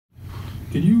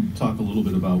Can you talk a little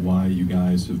bit about why you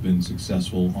guys have been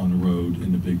successful on the road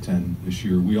in the Big Ten this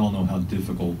year? We all know how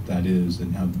difficult that is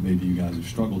and how maybe you guys have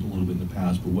struggled a little bit in the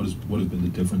past, but what have been the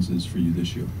differences for you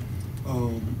this year?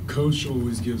 Coach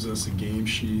always gives us a game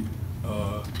sheet,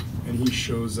 and he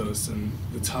shows us, and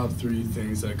the top three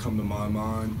things that come to my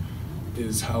mind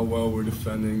is how well we're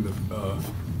defending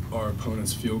our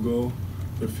opponent's field goal,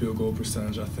 their field goal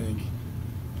percentage. I think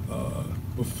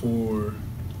before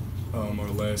our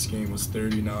last game was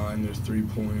 39, their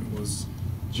three-point was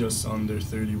just under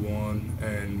 31,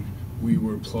 and we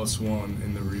were +1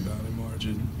 in the rebounding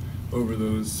margin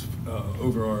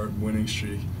over our winning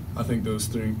streak. I think those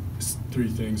three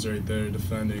things right there,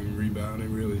 defending,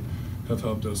 rebounding, really have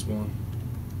helped us win.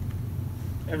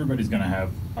 Everybody's going to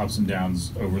have ups and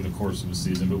downs over the course of a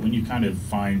season, but when you kind of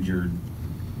find your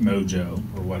mojo,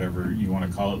 or whatever you want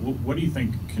to call it, what do you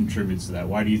think contributes to that?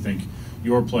 Why do you think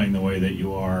you're playing the way that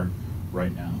you are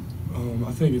right now?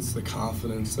 I think it's the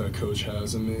confidence that Coach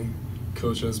has in me.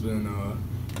 Coach has been,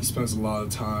 he spends a lot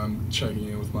of time checking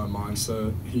in with my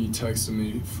mindset. He texted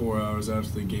me 4 hours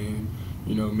after the game,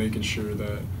 making sure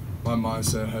that my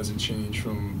mindset hasn't changed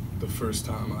from the first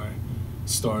time I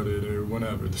started or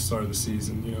whenever, the start of the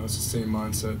season. It's the same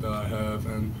mindset that I have,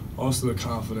 and also the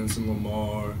confidence in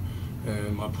Lamar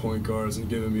and my point guards and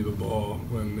giving me the ball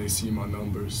when they see my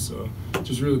numbers. So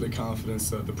just really the confidence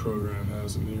that the program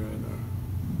has in me right now.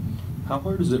 How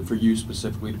hard is it for you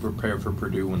specifically to prepare for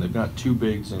Purdue when they've got two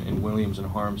bigs in Williams and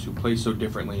Harms who play so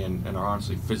differently and are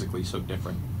honestly physically so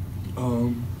different?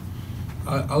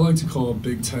 I like to call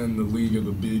Big Ten the league of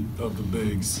the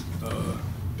bigs.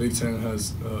 Big Ten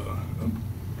has a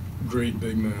great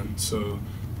big man. So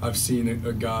I've seen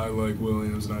a guy like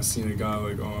Williams and I've seen a guy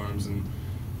like Arms, and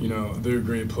they're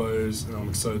great players, and I'm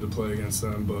excited to play against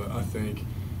them. But I think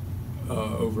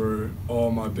over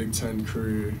all my Big Ten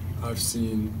career, I've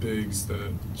seen bigs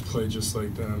that play just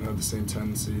like them, have the same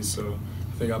tendencies. So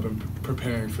I think I've been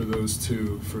preparing for those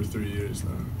two for 3 years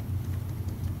now.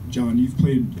 John, you've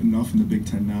played enough in the Big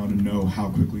Ten now to know how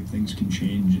quickly things can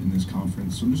change in this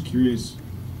conference. So I'm just curious,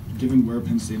 given where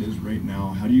Penn State is right now,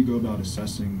 how do you go about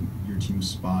assessing your team's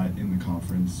spot in the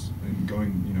conference and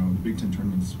going, the Big Ten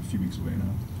tournament's a few weeks away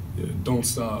now? Yeah, don't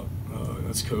stop.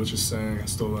 That's Coach is saying. I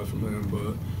stole that from him.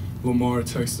 But Lamar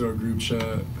texted our group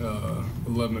chat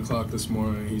 11 o'clock this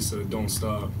morning. He said, don't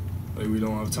stop. We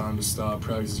don't have time to stop.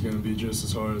 Practice is going to be just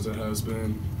as hard as it has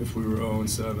been if we were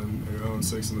 0-7 or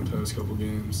 0-6 in the past couple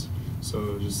games.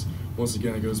 So just, once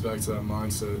again, it goes back to that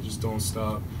mindset. Just don't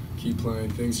stop. Keep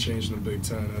playing. Things change in the Big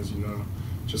Ten, as you know,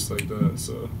 just like that.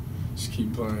 So just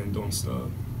keep playing. Don't stop.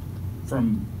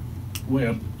 From way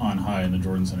up on high in the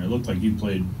Jordan Center, it looked like you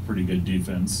played pretty good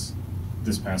defense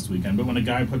this past weekend. But when a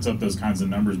guy puts up those kinds of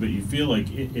numbers, but you feel like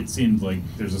it seemed like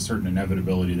there's a certain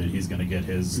inevitability that he's going to get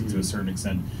his to a certain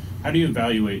extent. How do you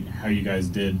evaluate how you guys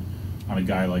did on a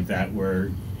guy like that,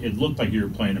 where it looked like you were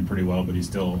playing him pretty well, but he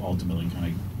still ultimately kind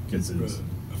of gets his? Right.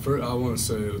 First, I want to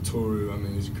say Toru,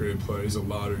 he's a great player. He's a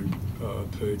lottery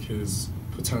pick. His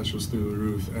potential's through the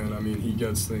roof, and he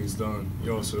gets things done. He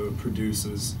also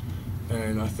produces,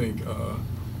 and I think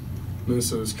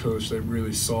Minnesota's coach, they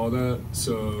really saw that,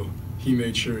 so he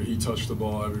made sure he touched the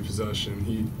ball every possession.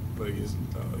 His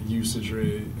usage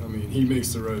rate, he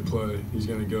makes the right play. He's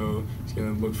going to go, he's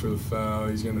going to look for the foul,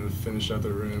 he's going to finish at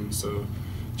the rim. So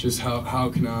just how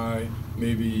can I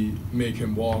maybe make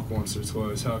him walk once or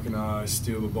twice? How can I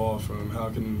steal the ball from him? How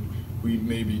can we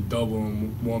maybe double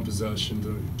him one possession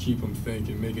to keep him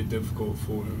thinking, make it difficult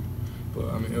for him?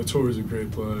 But Toru's a great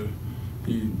player.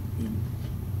 He,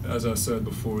 as I said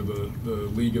before, the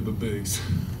league of the bigs.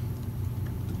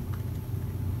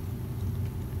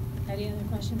 Any other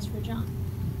questions for John?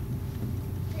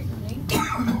 Here you go,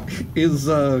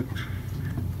 Nate.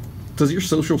 Does your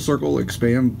social circle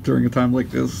expand during a time like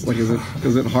this? Like, is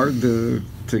it hard to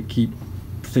keep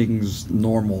things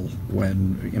normal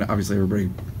when obviously everybody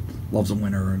loves a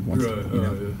winner and wants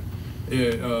to,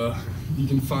 Yeah, you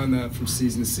can find that from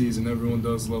season to season. Everyone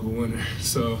does love a winner.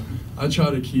 So I try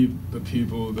to keep the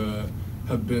people that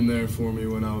have been there for me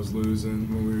when I was losing,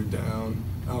 when we were down.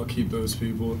 I'll keep those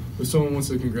people. If someone wants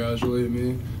to congratulate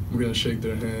me, I'm going to shake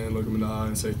their hand, look them in the eye,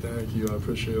 and say thank you. I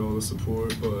appreciate all the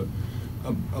support. But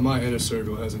my inner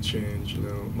circle hasn't changed.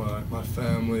 My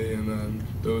family, and then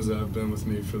those that have been with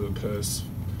me for the past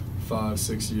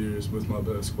 5-6 years with my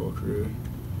basketball career.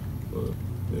 But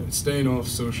yeah, staying off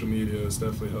social media has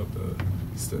definitely helped.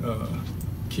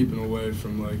 Keeping away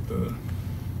from the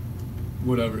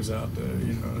whatever's out there,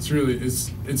 It's really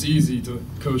it's easy to.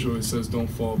 Coach always says, don't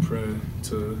fall prey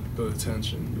to the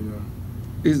attention,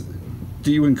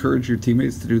 Do you encourage your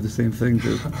teammates to do the same thing?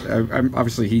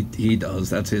 Obviously, he does.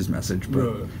 That's his message.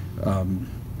 But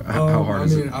how hard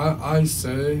is it? I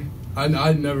say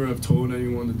I never have told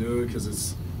anyone to do it because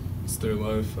it's their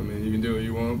life. I mean, you can do what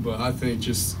you want, but I think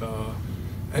just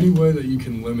any way that you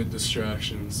can limit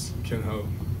distractions can help.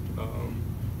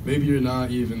 Maybe you're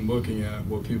not even looking at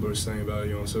what people are saying about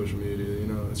you on social media. You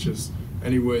know, it's just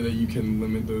any way that you can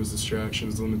limit those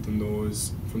distractions, limit the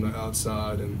noise from the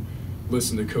outside, and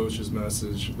listen to Coach's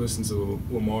message, listen to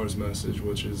Lamar's message,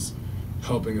 which is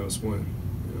helping us win.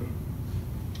 You know?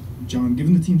 John,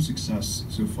 given the team's success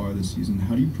so far this season,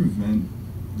 how do you prevent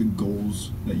the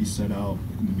goals that you set out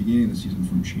in the beginning of the season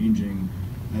from changing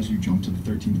as you jump to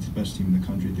the 13th best team in the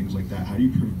country, things like that? How do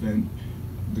you prevent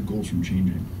the goals from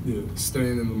changing? Yeah,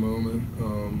 staying in the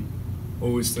moment.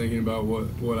 Always thinking about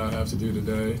what I have to do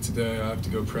today. Today I have to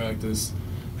go practice,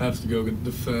 have to go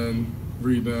defend,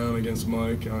 rebound against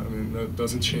Mike. I mean, that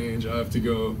doesn't change. I have to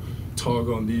go talk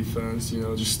on defense, you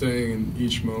know, just staying in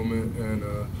each moment and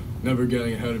never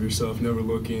getting ahead of yourself, never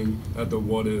looking at the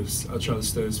what-ifs. I try to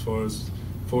stay as far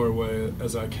away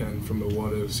as I can from the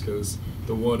what-ifs because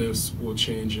the what-ifs will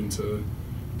change into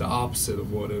the opposite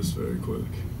of what-ifs very quick.